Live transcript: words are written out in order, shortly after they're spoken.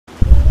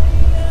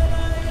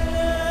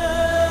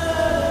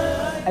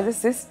As a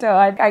sister,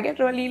 I get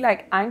really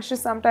like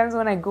anxious sometimes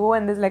when I go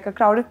and there's like a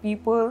crowd of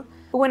people.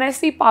 But when I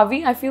see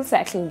Pavi, I feel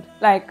settled.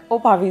 Like, oh,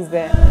 Pavi's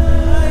there.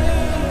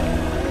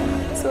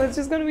 So it's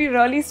just going to be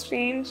really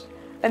strange.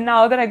 And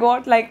now that I go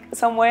out like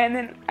somewhere and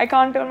then I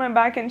can't turn my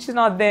back and she's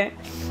not there.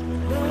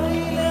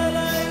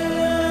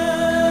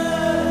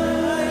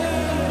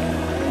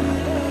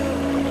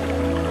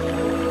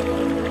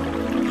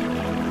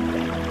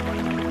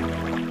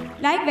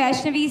 Like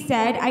Vaishnavi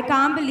said, I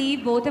can't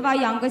believe both of our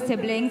younger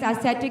siblings are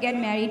set to get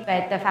married.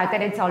 But the fact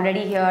that it's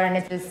already here and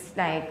it's just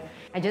like,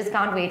 I just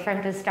can't wait for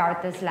him to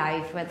start this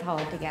life with her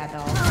together.